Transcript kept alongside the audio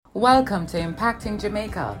Welcome to Impacting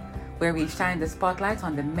Jamaica, where we shine the spotlight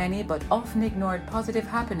on the many but often ignored positive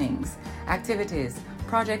happenings, activities,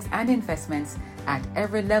 projects, and investments at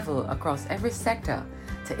every level across every sector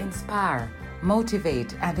to inspire,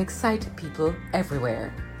 motivate, and excite people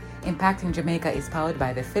everywhere. Impacting Jamaica is powered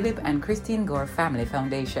by the Philip and Christine Gore Family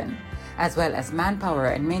Foundation, as well as Manpower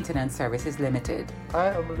and Maintenance Services Limited. I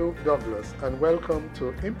am Luke Douglas, and welcome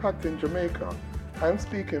to Impacting Jamaica. I'm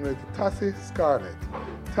speaking with Tassie Scarlett.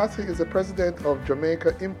 Tassie is the president of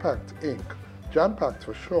Jamaica Impact Inc., JAMPACT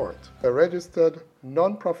for short, a registered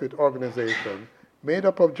non-profit organization made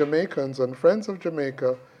up of Jamaicans and friends of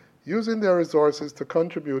Jamaica using their resources to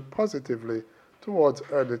contribute positively towards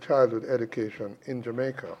early childhood education in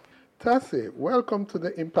Jamaica. Tassie, welcome to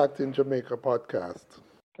the Impacting Jamaica podcast.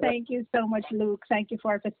 Thank you so much, Luke. Thank you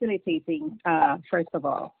for facilitating, first of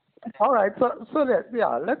all. All right, let's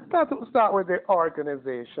start with the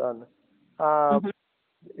organization.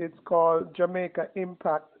 It's called Jamaica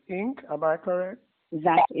Impact Inc., am I correct?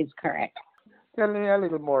 That is correct. Tell me a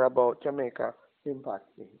little more about Jamaica Impact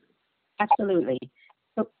Inc. Absolutely.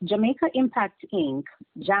 So Jamaica Impact Inc.,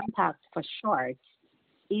 JAMPACT for short,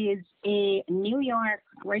 is a New York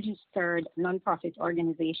registered nonprofit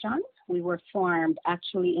organization. We were formed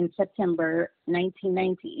actually in September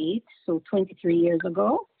 1998, so 23 years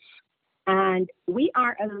ago. And we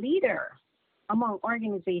are a leader among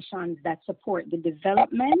organizations that support the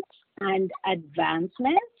development and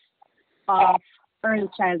advancement of early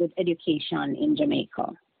childhood education in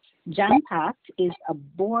Jamaica. JAMPACT is a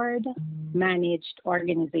board-managed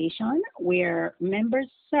organization where members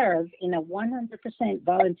serve in a 100%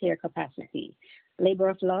 volunteer capacity. Labor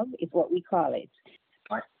of love is what we call it.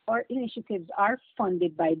 Our initiatives are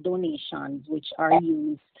funded by donations, which are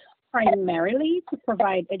used primarily to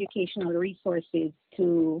provide educational resources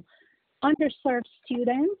to underserved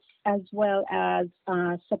students, as well as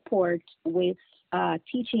support with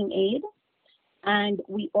teaching aid. And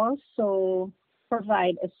we also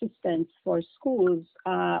provide assistance for schools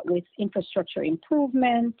with infrastructure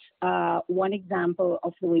improvement. One example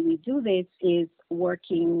of the way we do this is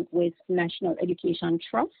working with National Education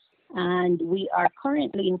Trust. And we are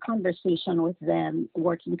currently in conversation with them,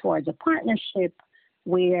 working towards a partnership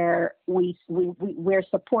where we're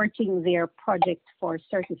supporting their project for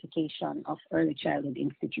certification of early childhood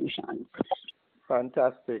institutions.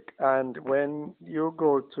 Fantastic. And when you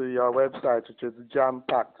go to your website, which is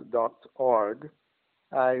jampact.org,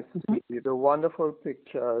 I see the wonderful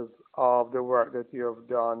pictures of the work that you have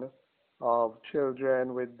done of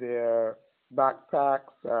children with their backpacks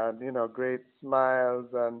and, great smiles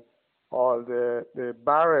and all the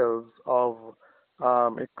barrels of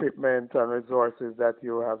equipment and resources that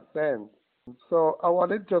you have sent. So I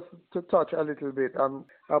wanted just to touch a little bit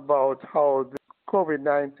about how the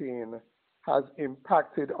COVID-19 has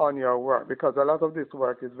impacted on your work, because a lot of this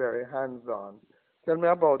work is very hands-on. Tell me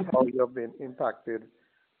about how you have been impacted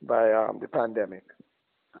by the pandemic.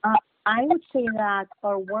 I would say that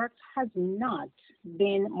our work has not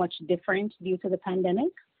been much different due to the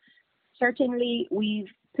pandemic. Certainly, we've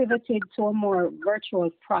pivoted to a more virtual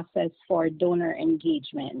process for donor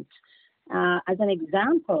engagement. As an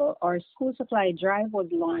example, our school supply drive was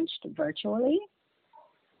launched virtually,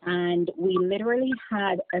 and we literally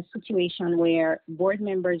had a situation where board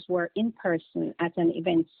members were in person at an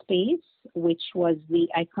event space, which was the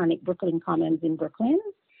iconic Brooklyn Commons in Brooklyn.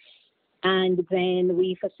 And then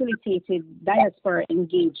we facilitated diaspora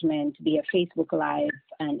engagement via Facebook Live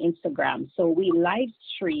and Instagram. So we live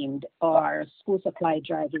streamed our school supply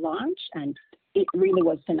drive launch, and it really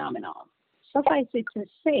was phenomenal. Suffice it to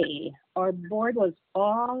say, our board was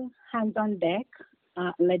all hands on deck,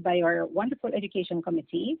 led by our wonderful education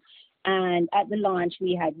committee. And at the launch,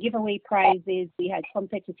 we had giveaway prizes, we had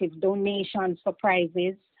competitive donations for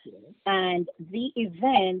prizes. And the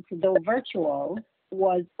event, though virtual,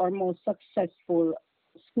 was our most successful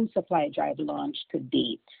school supply drive launch to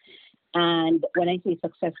date. And when I say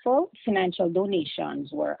successful, financial donations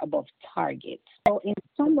were above target. So in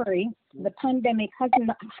summary, the pandemic has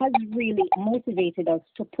really motivated us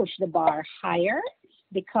to push the bar higher,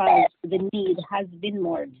 because the need has been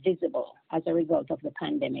more visible as a result of the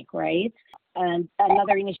pandemic, right? And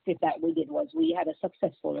another initiative that we did was we had a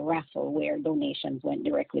successful raffle where donations went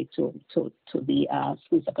directly to the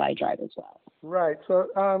school supply drive as well. Right. So,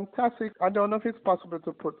 Tassie, I don't know if it's possible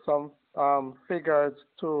to put some figures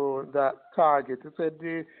to that target. You said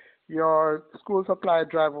your school supply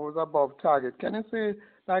drive was above target. Can you say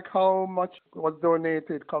how much was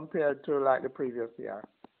donated compared to the previous year?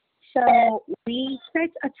 So we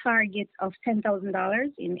set a target of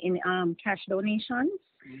 $10,000 in cash donations,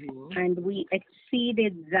 and we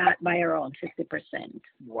exceeded that by around 50%.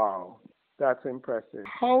 Wow, that's impressive.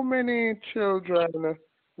 How many children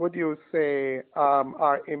would you say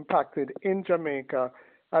are impacted in Jamaica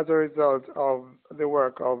as a result of the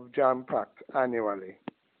work of Jam Pact annually?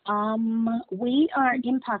 We are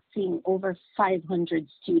impacting over 500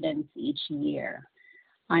 students each year.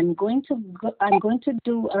 I'm going to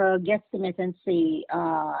do a guesstimate and say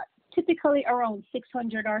typically around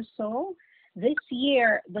 600 or so. This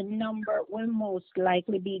year, the number will most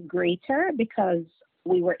likely be greater because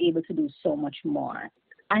we were able to do so much more.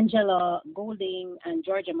 Angela Golding and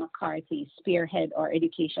Georgia McCarthy spearhead our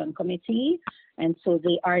education committee, and so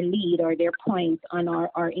they are lead or their points on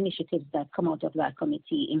our initiatives that come out of that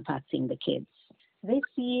committee impacting the kids. This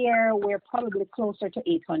year, we're probably closer to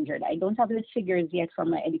 800. I don't have the figures yet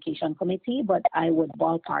from my education committee, but I would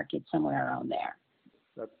ballpark it somewhere around there.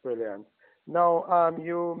 That's brilliant. Now,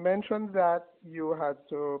 you mentioned that you had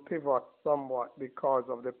to pivot somewhat because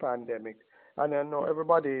of the pandemic, and I know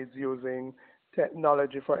everybody is using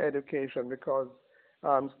technology for education because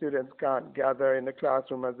students can't gather in the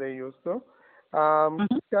classroom as they used to.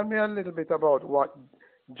 Tell me a little bit about what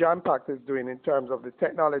Jam Pact is doing in terms of the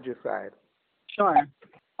technology side. Sure.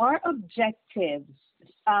 Our objectives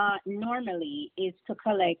normally is to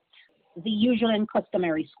collect the usual and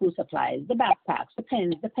customary school supplies, the backpacks, the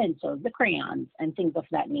pens, the pencils, the crayons, and things of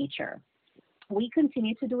that nature. We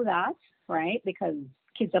continue to do that, right, because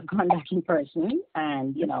kids have gone back in person,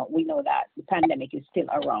 and, you know, we know that the pandemic is still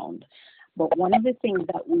around. But one of the things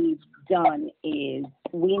that we've done is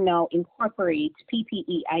we now incorporate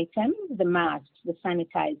PPE items, the masks, the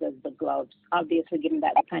sanitizers, the gloves, obviously given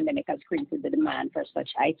that the pandemic has created the demand for such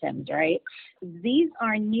items, right? These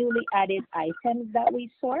are newly added items that we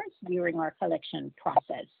source during our collection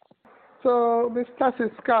process. So, Ms.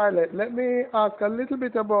 Tassie Scarlett, let me ask a little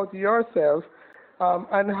bit about yourself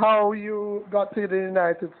and how you got to the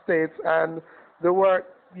United States and the work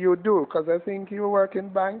you do, because I think you work in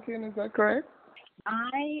banking, is that correct?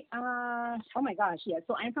 Oh my gosh, yes.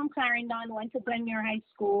 So I'm from Clarendon, went to Glenmuir High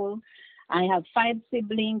School. I have 5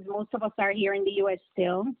 siblings. Most of us are here in the U.S.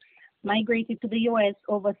 still. Migrated to the U.S.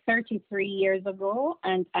 over 33 years ago,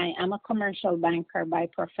 and I am a commercial banker by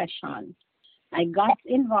profession. I got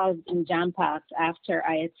involved in Jam Pact after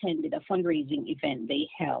I attended a fundraising event they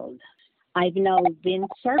held. I've now been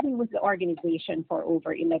serving with the organization for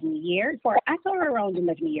over 11 years, around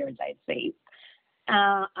 11 years, I'd say.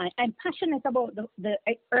 I'm passionate about the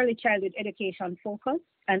early childhood education focus,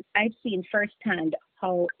 and I've seen firsthand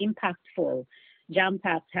how impactful Jam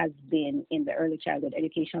Pact has been in the early childhood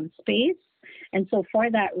education space. And so for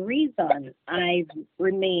that reason, I've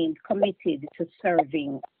remained committed to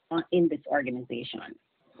serving in this organization.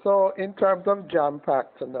 So in terms of Jam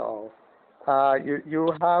Pact now,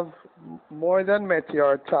 you have more than met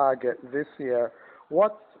your target this year.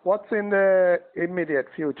 What's in the immediate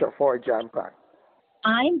future for Jam Pact?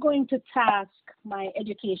 I'm going to task my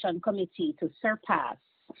education committee to surpass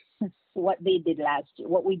what they did last year,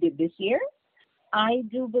 what we did this year. I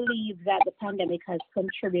do believe that the pandemic has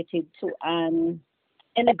contributed to an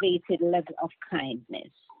elevated level of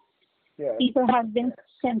kindness. Yes. People have been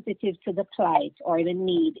sensitive to the plight or the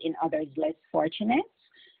need in others less fortunate.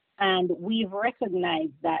 And we've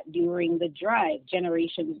recognized that during the drive,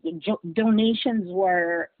 donations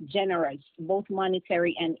were generous, both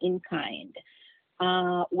monetary and in kind.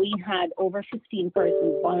 We had over 15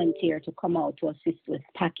 persons volunteer to come out to assist with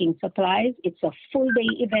packing supplies. It's a full day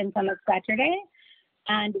event on a Saturday,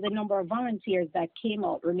 and the number of volunteers that came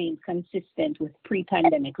out remained consistent with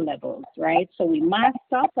pre-pandemic levels, right? So we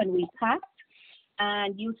masked up and we packed,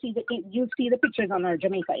 and you see the pictures on our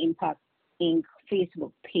Jamaica Impact Inc.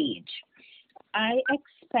 Facebook page. I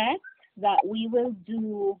expect that we will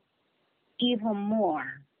do even more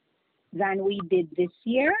than we did this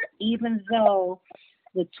year, even though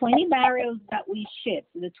the 20 barrels that we shipped,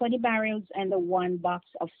 the 20 barrels and the 1 box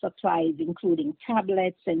of supplies, including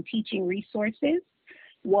tablets and teaching resources,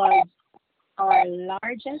 was our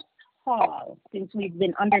largest haul since we've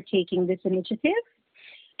been undertaking this initiative.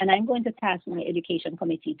 And I'm going to task my education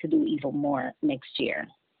committee to do even more next year.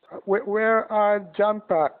 Where are Jam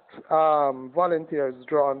Pact volunteers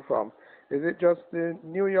drawn from? Is it just the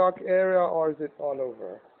New York area or is it all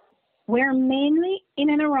over? We're mainly in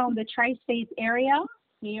and around the tri-state area,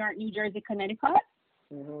 New York, New Jersey, Connecticut.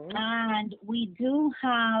 Mm-hmm. And we do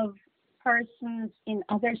have persons in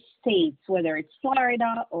other states, whether it's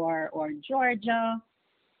Florida or Georgia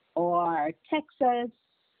or Texas,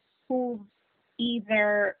 who've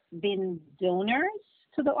either been donors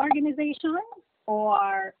to the organization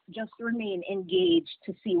or just remain engaged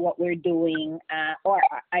to see what we're doing, or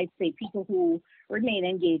I'd say people who remain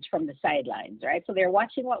engaged from the sidelines, right? So they're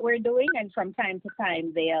watching what we're doing, and from time to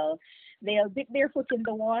time they'll dip their foot in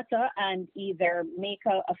the water and either make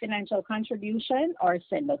a financial contribution or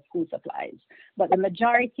send us school supplies. But the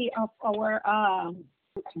majority of our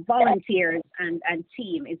volunteers and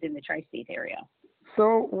team is in the tri-state area.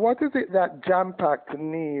 So what is it that Jam Pact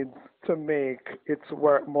needs to make its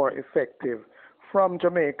work more effective from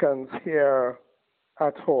Jamaicans here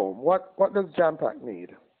at home? What does Jam Pact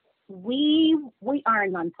need? We are a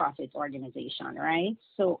nonprofit organization, right?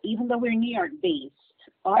 So even though we're New York based,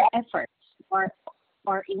 our efforts, our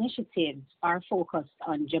initiatives are focused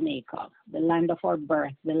on Jamaica, the land of our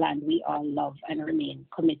birth, the land we all love and remain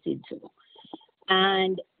committed to.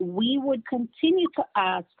 And we would continue to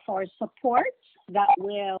ask for support that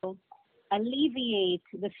will alleviate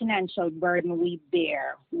the financial burden we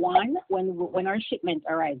bear, one, when our shipment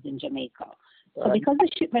arrives in Jamaica. So because the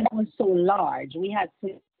shipment was so large, we had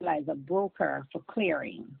to utilize a broker for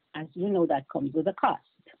clearing. As you know, that comes with a cost.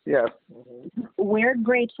 Yes. We're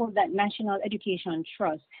grateful that National Education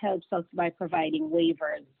Trust helps us by providing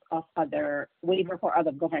waiver for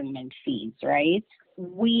other government fees, right?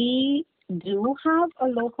 We do have a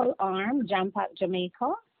local arm, Jam Pact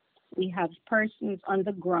Jamaica. We have persons on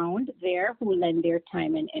the ground there who lend their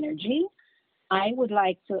time and energy. I would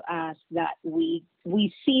like to ask that we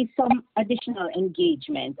see some additional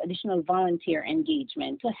engagement, additional volunteer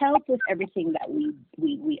engagement to help with everything that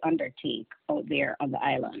we undertake out there on the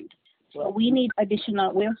island. So we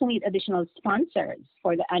also need additional sponsors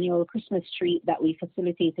for the annual Christmas treat that we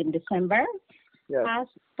facilitate in December. Yes. As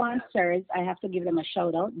sponsors, I have to give them a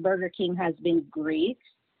shout out. Burger King has been great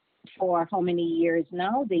for how many years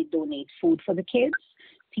now? They donate food for the kids.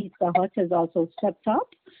 Pizza Hut has also stepped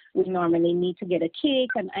up. We normally need to get a cake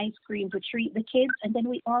and ice cream to treat the kids, and then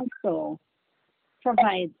we also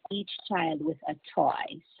provide each child with a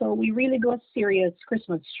toy. So we really do a serious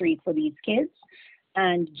Christmas treat for these kids,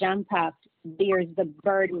 and Jam Pact bears the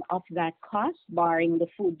burden of that cost, barring the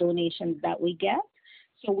food donations that we get.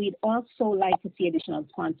 So we'd also like to see additional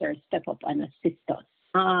sponsors step up and assist us.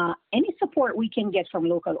 Any support we can get from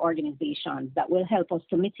local organizations that will help us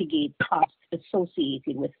to mitigate costs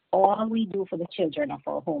associated with all we do for the children of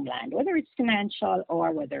our homeland, whether it's financial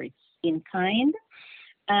or whether it's in kind.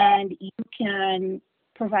 And you can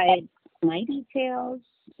provide my details.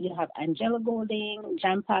 You have Angela Golding,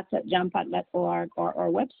 Jampact at jampact.org, or our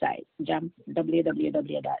website,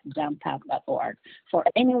 www.jampact.org. For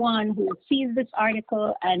anyone who sees this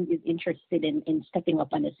article and is interested in stepping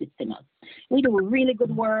up and assisting us. We do really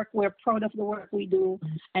good work. We're proud of the work we do,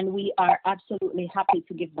 and we are absolutely happy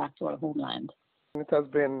to give back to our homeland. It has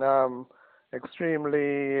been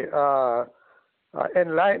extremely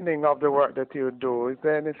enlightening of the work that you do. Is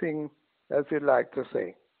there anything else you'd like to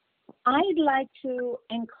say? I'd like to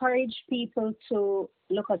encourage people to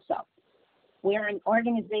look us up. We're an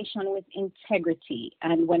organization with integrity.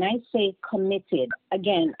 And when I say committed,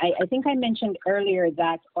 again, I think I mentioned earlier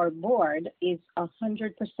that our board is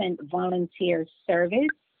 100% volunteer service.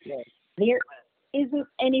 Yes. There isn't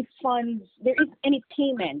any funds, there isn't any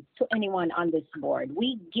payment to anyone on this board.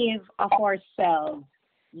 We give of ourselves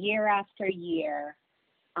year after year.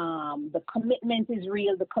 The commitment is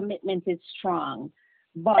real, the commitment is strong.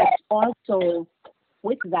 But also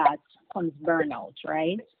with that comes burnout,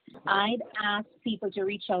 right? I'd ask people to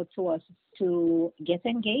reach out to us to get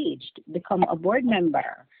engaged, become a board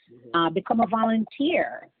member, become a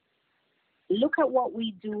volunteer. Look at what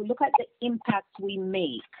we do. Look at the impact we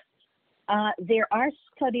make. There are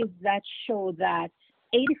studies that show that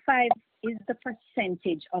 85 is the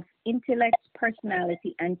percentage of intellect,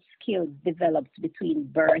 personality, and skills developed between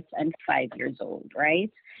birth and 5 years old,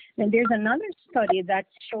 right? Then there's another study that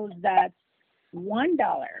shows that $1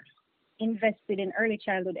 invested in early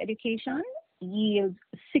childhood education yields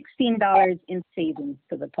 $16 in savings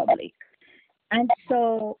to the public. And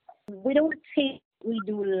so we don't take what we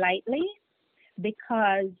do lightly,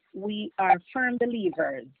 because we are firm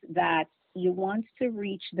believers that you want to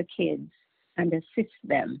reach the kids and assist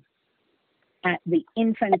them at the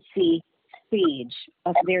infancy stage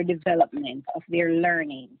of their development, of their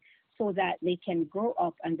learning, so that they can grow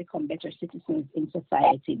up and become better citizens in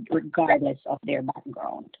society, regardless of their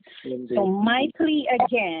background. Indeed. So my plea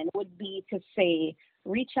again would be to say,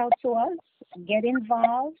 reach out to us, get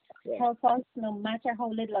involved, help us, no matter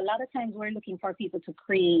how little. A lot of times we're looking for people to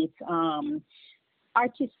create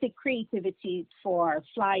artistic creativity for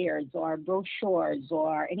flyers or brochures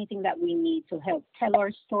or anything that we need to help tell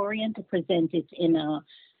our story and to present it in a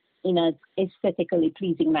aesthetically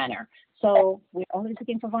pleasing manner. So we're always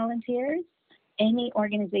looking for volunteers. any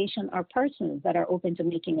organization or persons that are open to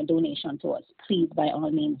making a donation to us, please by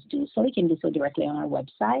all means do so. You can do so directly on our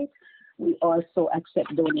website. We also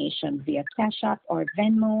accept donations via Cash App or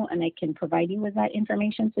Venmo, and I can provide you with that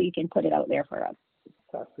information so you can put it out there for us.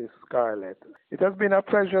 Fantastic, Scarlett. It has been a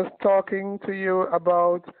pleasure talking to you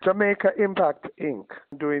about Jamaica Impact Inc.,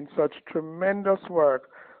 doing such tremendous work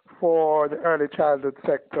for the early childhood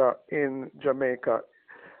sector in Jamaica,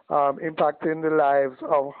 impacting the lives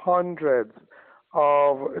of hundreds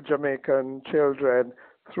of Jamaican children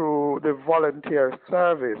through the volunteer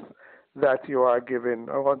service that you are giving.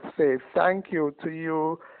 I want to say thank you to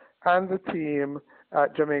you and the team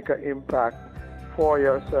at Jamaica Impact for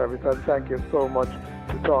your service, and thank you so much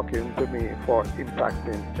for talking to me for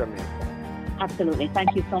Impacting Jamaica. Absolutely.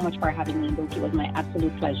 Thank you so much for having me, Luke. It was my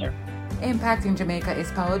absolute pleasure. Impacting Jamaica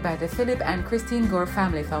is powered by the Philip and Christine Gore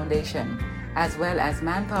Family Foundation, as well as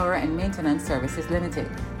Manpower and Maintenance Services Limited.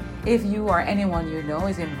 If you or anyone you know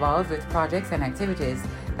is involved with projects and activities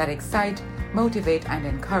that excite, motivate, and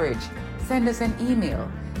encourage, send us an email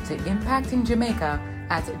to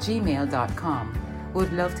impactingjamaica@gmail.com.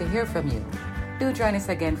 We'd love to hear from you. Do join us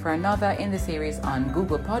again for another in the series on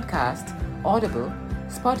Google Podcast, Audible,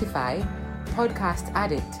 Spotify, Podcast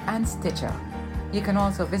Addict, and Stitcher. You can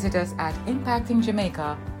also visit us at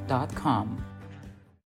impactingjamaica.com.